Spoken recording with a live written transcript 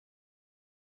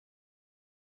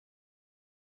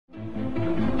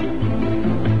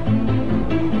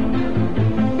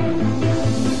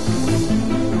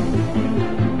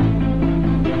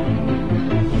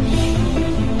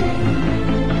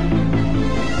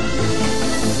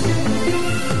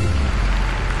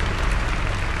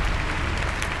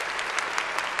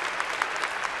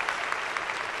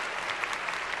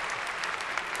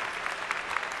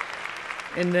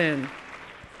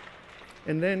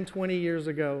And then 20 years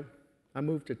ago, I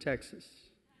moved to Texas.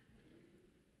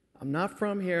 I'm not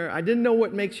from here. I didn't know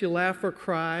what makes you laugh or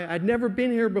cry. I'd never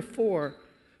been here before,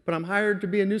 but I'm hired to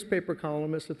be a newspaper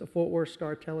columnist at the Fort Worth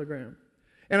Star-Telegram.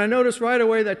 And I noticed right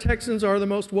away that Texans are the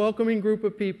most welcoming group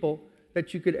of people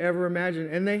that you could ever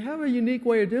imagine. And they have a unique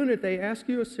way of doing it. They ask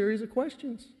you a series of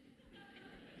questions.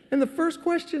 And the first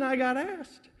question I got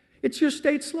asked, it's your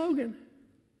state slogan.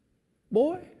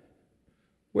 Boy,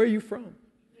 where are you from?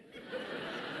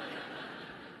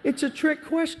 It's a trick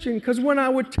question, because when I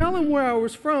would tell them where I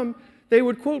was from, they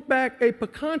would quote back a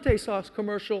picante sauce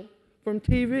commercial from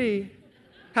TV.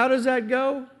 How does that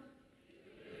go?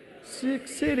 Sick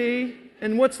City.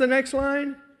 And what's the next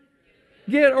line?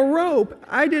 Get a rope.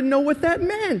 I didn't know what that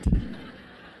meant.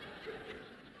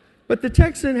 But the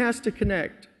Texan has to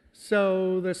connect.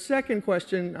 So the second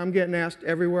question I'm getting asked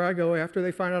everywhere I go after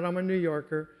they find out I'm a New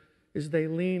Yorker is they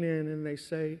lean in and they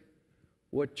say,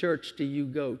 what church do you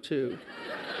go to?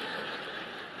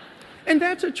 And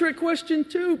that's a trick question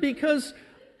too, because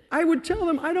I would tell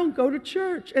them I don't go to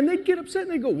church. And they'd get upset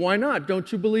and they'd go, why not?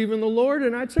 Don't you believe in the Lord?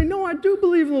 And I'd say, no, I do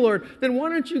believe in the Lord. Then why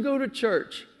don't you go to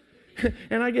church?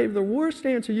 And I gave the worst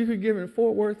answer you could give in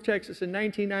Fort Worth, Texas in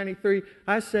 1993.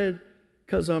 I said,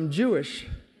 because I'm Jewish.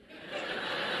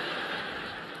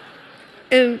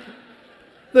 And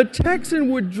the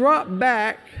Texan would drop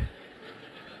back.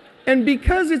 And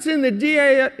because it's in the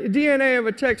DNA of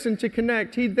a Texan to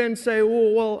connect, he'd then say,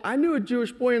 well, I knew a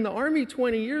Jewish boy in the Army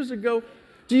 20 years ago.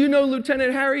 Do you know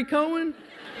Lieutenant Harry Cohen?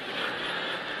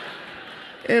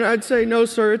 And I'd say, no,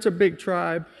 sir, it's a big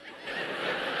tribe.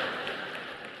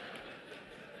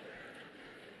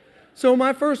 So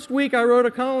my first week, I wrote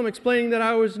a column explaining that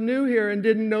I was new here and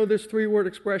didn't know this three-word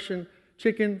expression,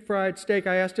 chicken fried steak.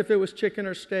 I asked if it was chicken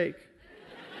or steak.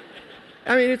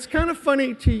 I mean, it's kind of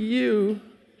funny to you,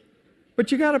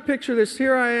 but you got to picture this.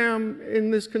 Here I am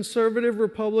in this conservative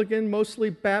Republican, mostly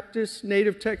Baptist,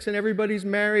 native Texan, everybody's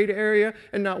married area,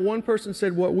 and not one person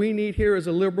said what we need here is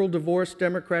a liberal, divorced,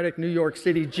 Democratic New York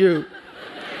City Jew.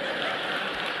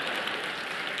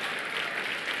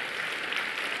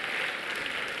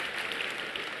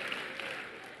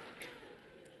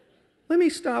 Let me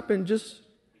stop and just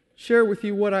share with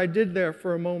you what I did there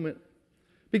for a moment,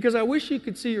 because I wish you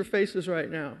could see your faces right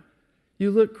now. You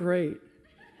look great.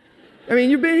 I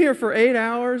mean, you've been here for 8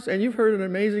 hours, and you've heard an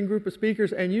amazing group of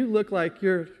speakers, and you look like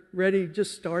you're ready,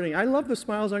 just starting. I love the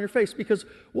smiles on your face, because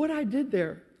what I did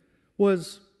there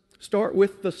was start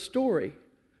with the story.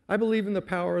 I believe in the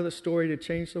power of the story to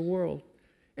change the world.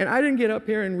 And I didn't get up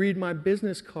here and read my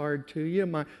business card to you,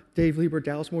 my Dave Lieber,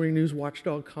 Dallas Morning News,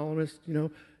 Watchdog columnist,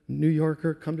 New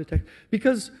Yorker, come to Texas,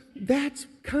 because that's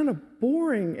kind of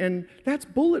boring, and that's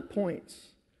bullet points.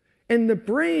 And the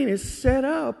brain is set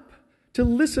up to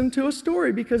listen to a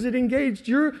story because it engaged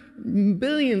your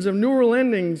billions of neural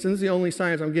endings, and this is the only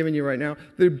science I'm giving you right now.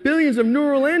 The billions of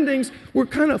neural endings were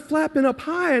kind of flapping up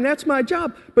high, and that's my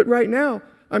job. But right now,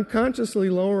 I'm consciously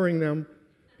lowering them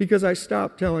because I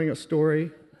stopped telling a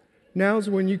story. Now's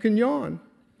when you can yawn.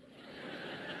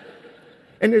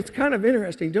 And it's kind of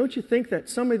interesting. Don't you think that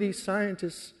some of these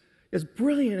scientists, as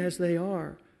brilliant as they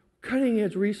are,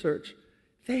 cutting-edge research,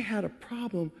 they had a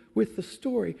problem with the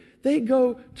story. They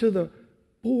go to the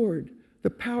board, the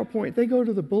PowerPoint, they go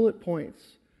to the bullet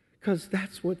points because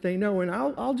that's what they know. And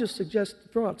I'll just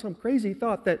throw out some crazy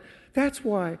thought that's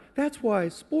why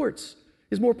sports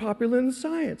is more popular than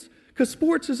science. Because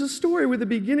sports is a story with a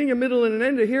beginning, a middle, and an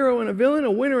end, a hero and a villain,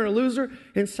 a winner and a loser.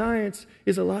 And science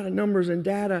is a lot of numbers and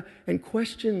data and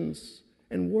questions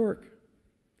and work.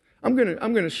 I'm going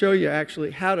to show you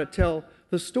actually how to tell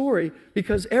the story,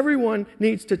 because everyone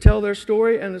needs to tell their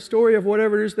story and the story of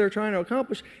whatever it is they're trying to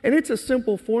accomplish. And it's a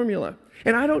simple formula.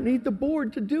 And I don't need the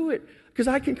board to do it, because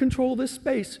I can control this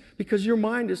space because your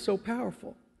mind is so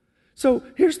powerful. So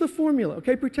here's the formula,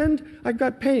 okay? Pretend I've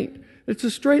got paint. It's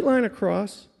a straight line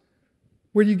across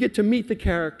where you get to meet the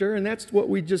character, and that's what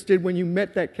we just did when you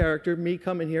met that character, me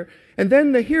coming here. And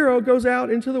then the hero goes out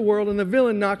into the world, and the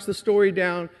villain knocks the story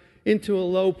down into a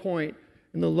low point.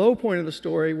 And the low point of the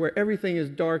story, where everything is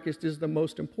darkest, is the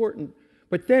most important.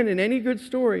 But then in any good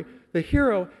story, the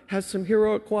hero has some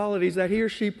heroic qualities that he or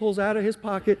she pulls out of his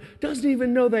pocket, doesn't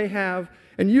even know they have,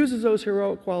 and uses those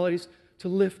heroic qualities to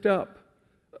lift up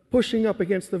pushing up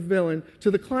against the villain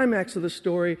to the climax of the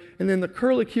story, and then the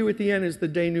curlicue at the end is the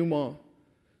denouement.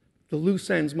 The loose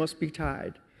ends must be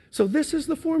tied. So this is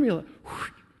the formula.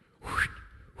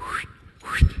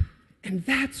 And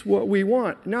that's what we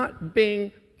want, not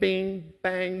bing, bing,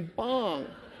 bang, bong.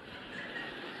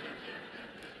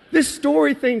 This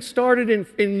story thing started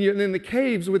in the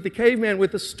caves with the caveman,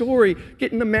 with the story,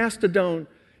 getting the mastodon.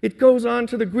 It goes on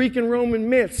to the Greek and Roman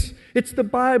myths. It's the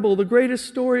Bible, the greatest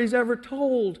stories ever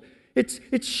told. It's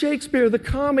Shakespeare, the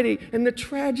comedy and the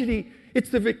tragedy. It's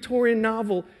the Victorian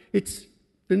novel. It's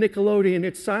the Nickelodeon.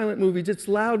 It's silent movies. It's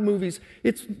loud movies.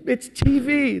 It's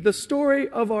TV. The story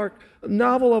of our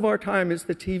novel of our time is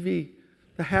the TV,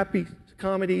 the happy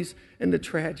comedies and the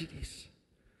tragedies.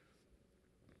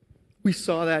 We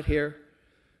saw that here.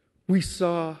 We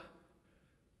saw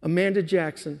Amanda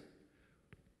Jackson.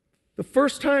 The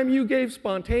first time you gave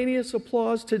spontaneous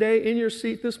applause today in your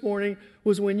seat this morning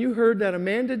was when you heard that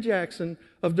Amanda Jackson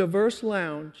of Diverse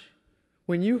Lounge,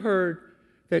 when you heard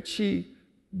that she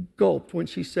gulped when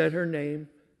she said her name,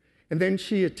 and then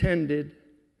she attended,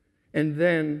 and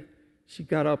then she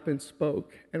got up and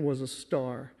spoke and was a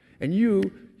star. And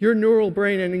your neural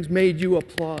brain endings made you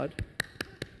applaud.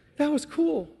 That was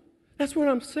cool. That's what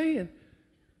I'm saying.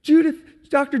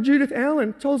 Dr. Judith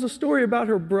Allen tells a story about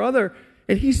her brother,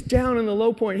 and he's down in the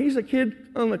low point. He's a kid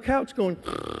on the couch going,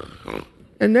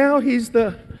 and now he's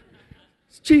the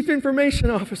chief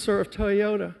information officer of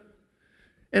Toyota.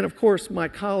 And of course, my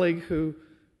colleague who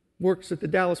works at the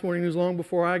Dallas Morning News long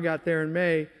before I got there in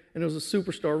May, and it was a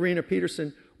superstar, Rena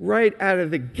Peterson, right out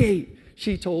of the gate,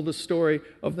 she told the story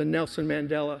of the Nelson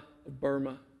Mandela of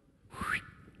Burma.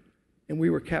 And we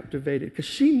were captivated because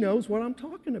she knows what I'm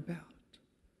talking about.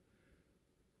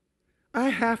 I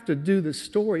have to do the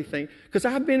story thing because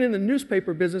I've been in the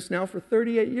newspaper business now for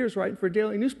 38 years writing for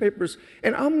daily newspapers,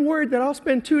 and I'm worried that I'll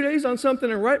spend 2 days on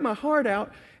something and write my heart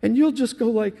out, and you'll just go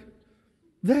like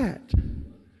that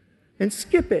and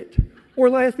skip it, or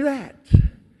like that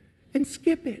and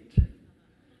skip it.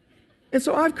 And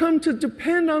so I've come to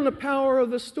depend on the power of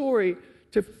the story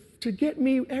to get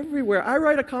me everywhere. I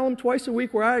write a column twice a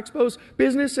week where I expose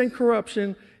business and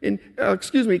corruption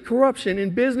corruption in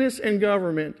business and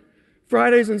government,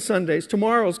 Fridays and Sundays.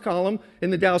 Tomorrow's column in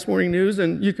the Dallas Morning News,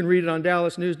 and you can read it on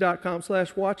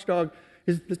dallasnews.com/watchdog,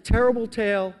 is the terrible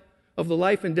tale of the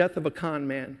life and death of a con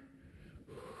man.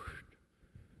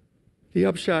 The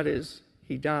upshot is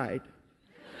he died.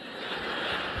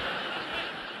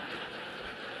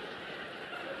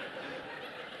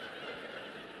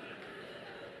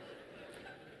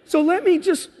 So let me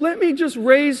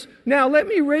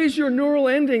raise your neural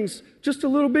endings just a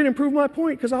little bit and prove my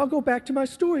point, because I'll go back to my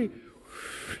story.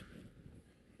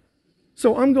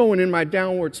 So I'm going in my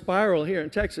downward spiral here in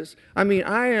Texas. I mean,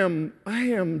 I am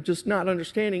just not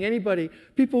understanding anybody.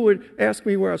 People would ask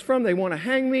me where I was from. They want to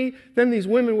hang me. Then these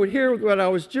women would hear that I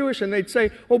was Jewish, and they'd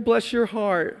say, "Oh, bless your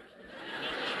heart."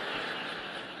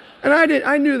 And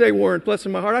I knew they weren't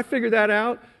blessing my heart. I figured that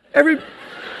out.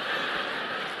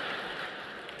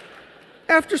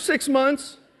 After 6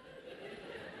 months,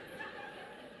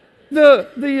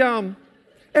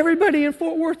 everybody in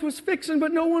Fort Worth was fixing,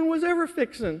 but no one was ever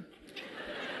fixing.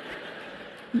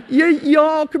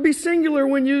 Y'all could be singular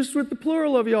when used with the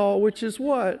plural of y'all, which is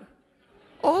what?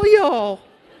 All y'all.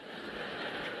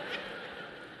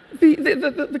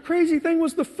 The crazy thing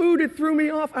was the food. It threw me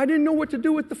off. I didn't know what to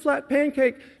do with the flat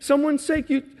pancake. Someone said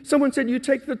you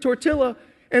take the tortilla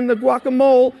and the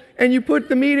guacamole, and you put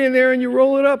the meat in there, and you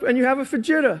roll it up, and you have a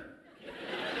fajita.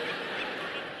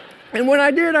 And when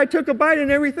I did, I took a bite, and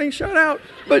everything shut out.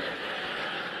 But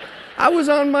I was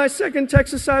on my second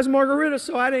Texas-sized margarita,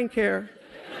 so I didn't care.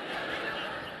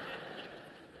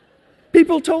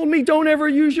 People told me, "Don't ever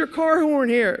use your car horn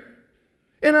here."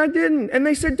 And I didn't. And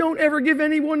they said, "Don't ever give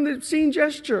anyone the obscene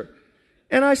gesture."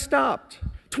 And I stopped.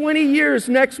 20 years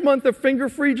next month of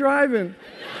finger-free driving.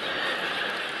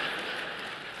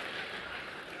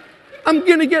 I'm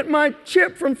going to get my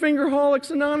chip from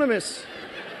Fingerholics Anonymous.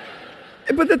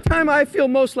 But the time I feel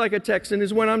most like a Texan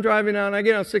is when I'm driving out and I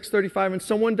get on 635 and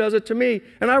someone does it to me.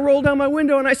 And I roll down my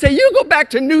window and I say, "You go back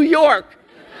to New York."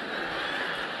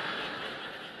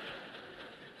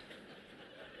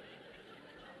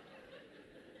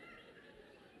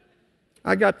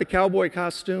 I got the cowboy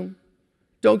costume.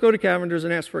 Don't go to Cavender's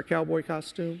and ask for a cowboy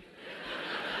costume.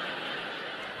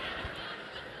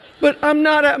 But I'm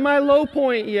not at my low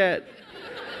point yet.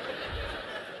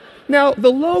 Now,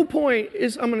 the low point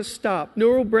is, I'm going to stop.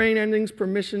 Neural brain endings,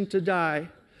 permission to die.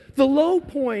 The low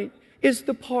point is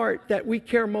the part that we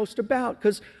care most about,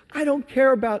 because I don't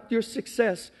care about your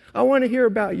success. I want to hear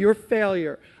about your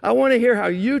failure. I want to hear how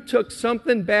you took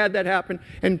something bad that happened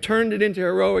and turned it into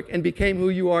heroic and became who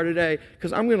you are today,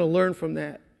 because I'm going to learn from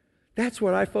that. That's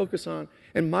what I focus on.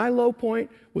 And my low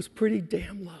point was pretty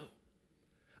damn low.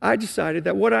 I decided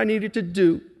that what I needed to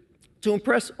do to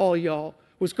impress all y'all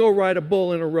was go ride a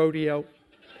bull in a rodeo.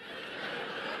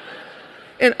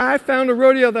 And I found a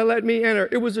rodeo that let me enter.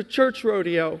 It was a church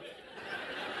rodeo.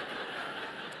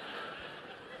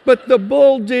 But the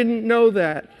bull didn't know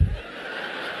that.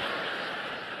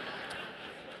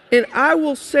 And I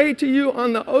will say to you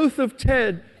on the oath of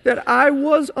TED that I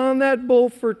was on that bull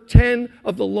for 10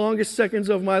 of the longest seconds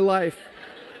of my life.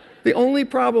 The only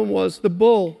problem was the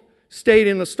bull stayed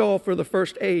in the stall for the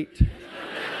first 8.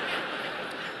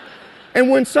 And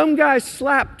when some guy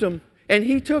slapped him and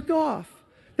he took off,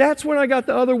 that's when I got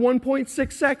the other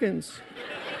 1.6 seconds.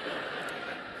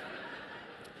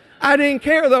 I didn't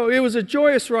care, though. It was a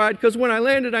joyous ride, because when I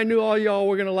landed, I knew all y'all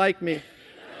were going to like me.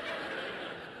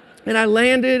 And I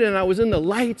landed, and I was in the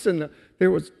lights, and there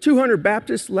was 200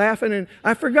 Baptists laughing, and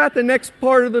I forgot the next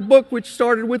part of the book, which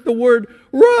started with the word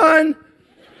run.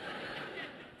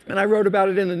 And I wrote about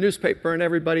it in the newspaper, and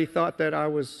everybody thought that I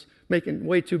was making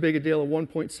way too big a deal of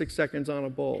 1.6 seconds on a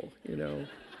bull, you know.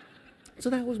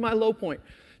 So that was my low point.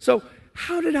 So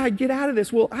how did I get out of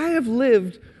this? Well, I have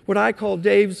lived what I call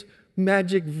Dave's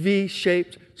magic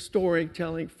V-shaped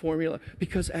storytelling formula,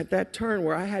 because at that turn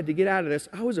where I had to get out of this,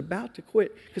 I was about to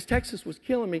quit because Texas was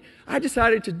killing me. I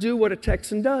decided to do what a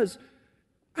Texan does.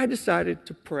 I decided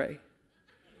to pray.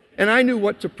 And I knew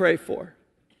what to pray for.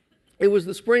 It was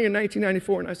the spring of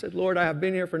 1994, and I said, Lord, I have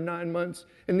been here for 9 months,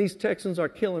 and these Texans are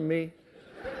killing me.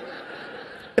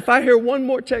 If I hear one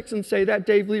more Texan say, that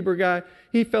Dave Lieber guy,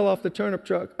 he fell off the turnip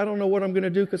truck, I don't know what I'm going to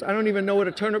do, because I don't even know what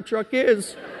a turnip truck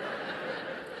is.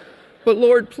 But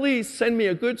Lord, please send me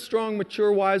a good, strong,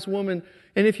 mature, wise woman.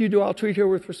 And if you do, I'll treat her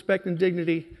with respect and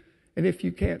dignity. And if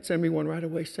you can't send me one right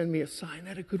away, send me a sign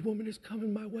that a good woman is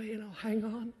coming my way, and I'll hang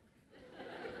on.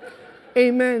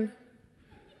 Amen.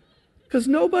 Because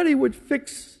nobody would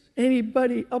fix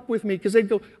anybody up with me, because they'd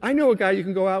go, I know a guy you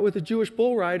can go out with, a Jewish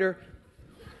bull rider.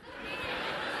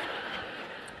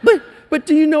 But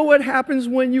do you know what happens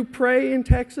when you pray in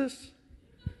Texas?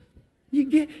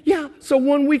 So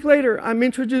 1 week later, I'm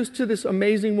introduced to this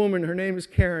amazing woman. Her name is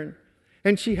Karen.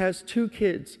 And she has 2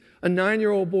 kids, a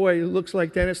 9-year-old boy who looks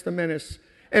like Dennis the Menace,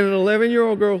 and an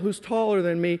 11-year-old girl who's taller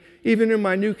than me, even in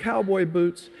my new cowboy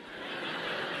boots.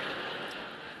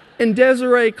 And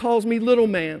Desiree calls me little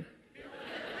man.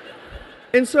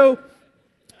 And so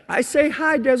I say,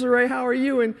 hi, Desiree, how are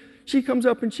you? And she comes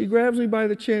up and she grabs me by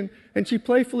the chin, and she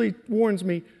playfully warns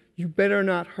me, you better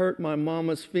not hurt my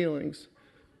mama's feelings.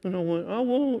 And I went, I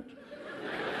won't.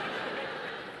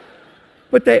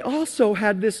 But they also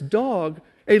had this dog,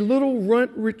 a little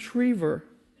runt retriever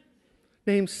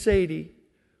named Sadie,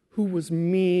 who was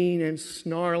mean and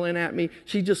snarling at me.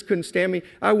 She just couldn't stand me.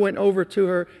 I went over to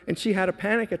her, and she had a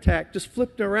panic attack, just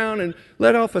flipped around and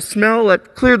let off a smell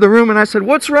that cleared the room. And I said,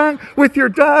 what's wrong with your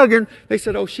dog? And they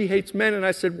said, oh, she hates men. And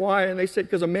I said, why? And they said,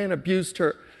 because a man abused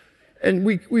her. And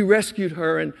we rescued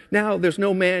her, and now there's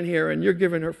no man here, and you're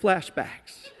giving her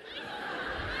flashbacks.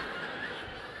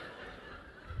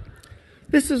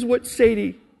 This is what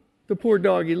Sadie, the poor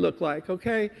doggy, looked like,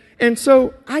 okay? And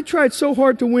so I tried so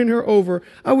hard to win her over.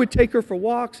 I would take her for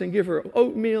walks and give her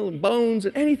oatmeal and bones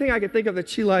and anything I could think of that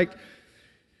she liked.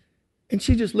 And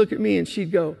she'd just look at me and she'd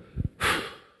go,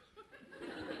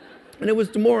 and it was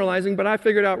demoralizing, but I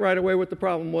figured out right away what the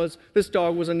problem was. This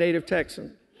dog was a native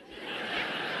Texan.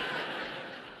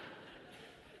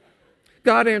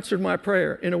 God answered my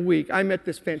prayer in a week. I met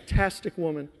this fantastic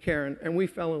woman, Karen, and we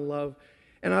fell in love.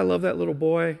 And I love that little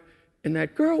boy. And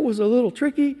that girl was a little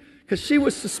tricky because she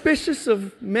was suspicious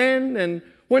of men. And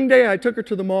one day I took her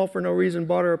to the mall for no reason,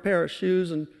 bought her a pair of shoes,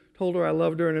 and told her I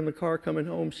loved her. And in the car coming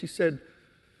home, she said,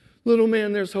 little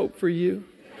man, there's hope for you.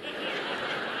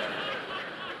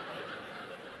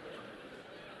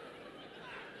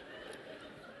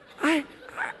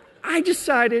 I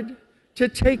decided to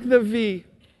take the V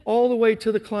all the way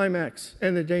to the climax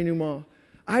and the denouement.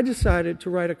 I decided to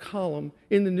write a column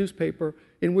in the newspaper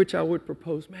in which I would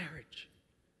propose marriage.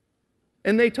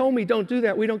 And they told me, don't do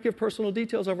that. We don't give personal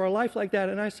details of our life like that.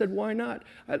 And I said, why not?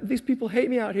 These people hate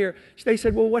me out here. They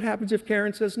said, well, what happens if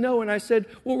Karen says no? And I said,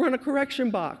 we'll run a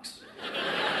correction box.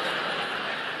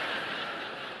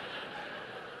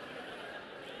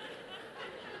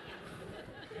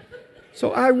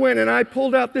 So I went and I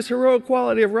pulled out this heroic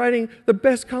quality of writing the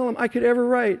best column I could ever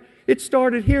write. It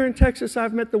started here in Texas.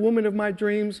 I've met the woman of my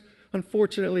dreams.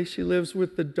 Unfortunately, she lives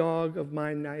with the dog of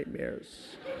my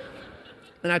nightmares.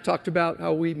 And I talked about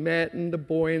how we met and the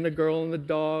boy and the girl and the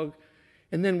dog.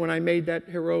 And then when I made that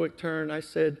heroic turn, I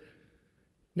said,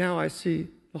 now I see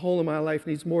the whole of my life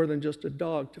needs more than just a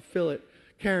dog to fill it.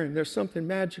 Karen, there's something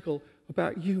magical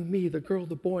about you, me, the girl,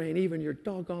 the boy, and even your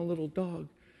doggone little dog.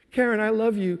 Karen, I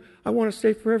love you. I want to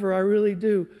stay forever. I really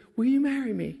do. Will you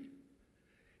marry me?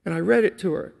 And I read it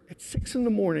to her at 6 in the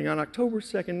morning on October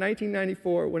 2nd,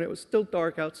 1994, when it was still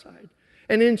dark outside.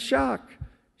 And in shock,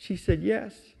 she said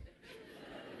yes.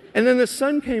 And then the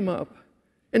sun came up,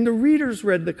 and the readers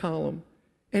read the column.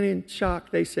 And in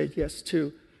shock, they said yes,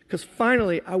 too. Because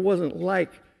finally, I wasn't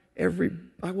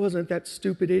that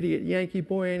stupid idiot Yankee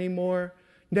boy anymore.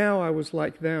 Now I was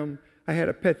like them. I had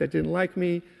a pet that didn't like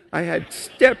me. I had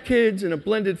stepkids and a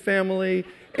blended family,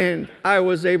 and I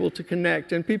was able to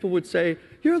connect. And people would say,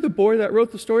 you're the boy that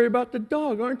wrote the story about the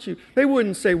dog, aren't you? They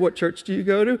wouldn't say, what church do you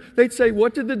go to? They'd say,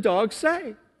 what did the dog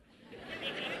say?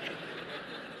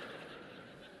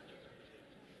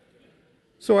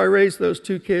 So I raised those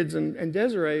 2 kids, and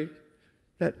Desiree,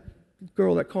 that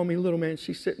girl that called me little man,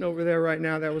 she's sitting over there right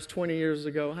now. That was 20 years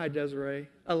ago. Hi, Desiree.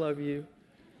 I love you.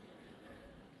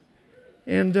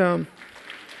 And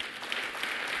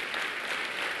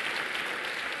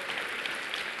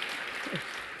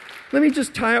let me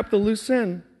just tie up the loose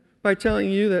end by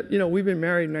telling you that, we've been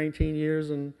married 19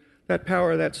 years, and that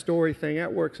power of that story thing,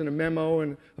 that works in a memo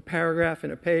and a paragraph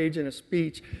and a page and a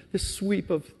speech. This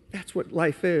sweep of, that's what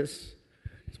life is.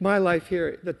 It's my life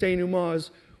here. The denouement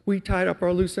is, we tied up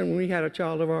our loose end when we had a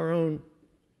child of our own.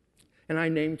 And I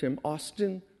named him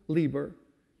Austin Lieber.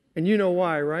 And you know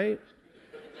why, right?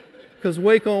 Because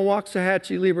Waco and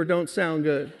Waxahachie Lieber don't sound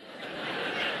good.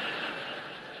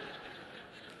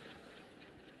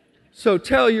 So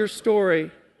tell your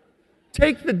story.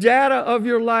 Take the data of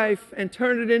your life and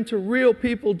turn it into real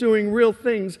people doing real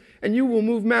things, and you will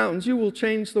move mountains. You will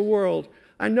change the world.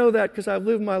 I know that because I've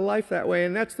lived my life that way,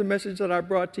 and that's the message that I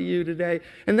brought to you today.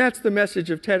 And that's the message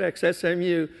of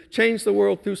TEDxSMU. Change the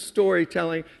world through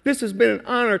storytelling. This has been an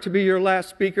honor to be your last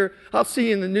speaker. I'll see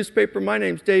you in the newspaper. My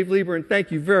name's Dave Lieber, and thank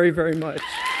you very, very much.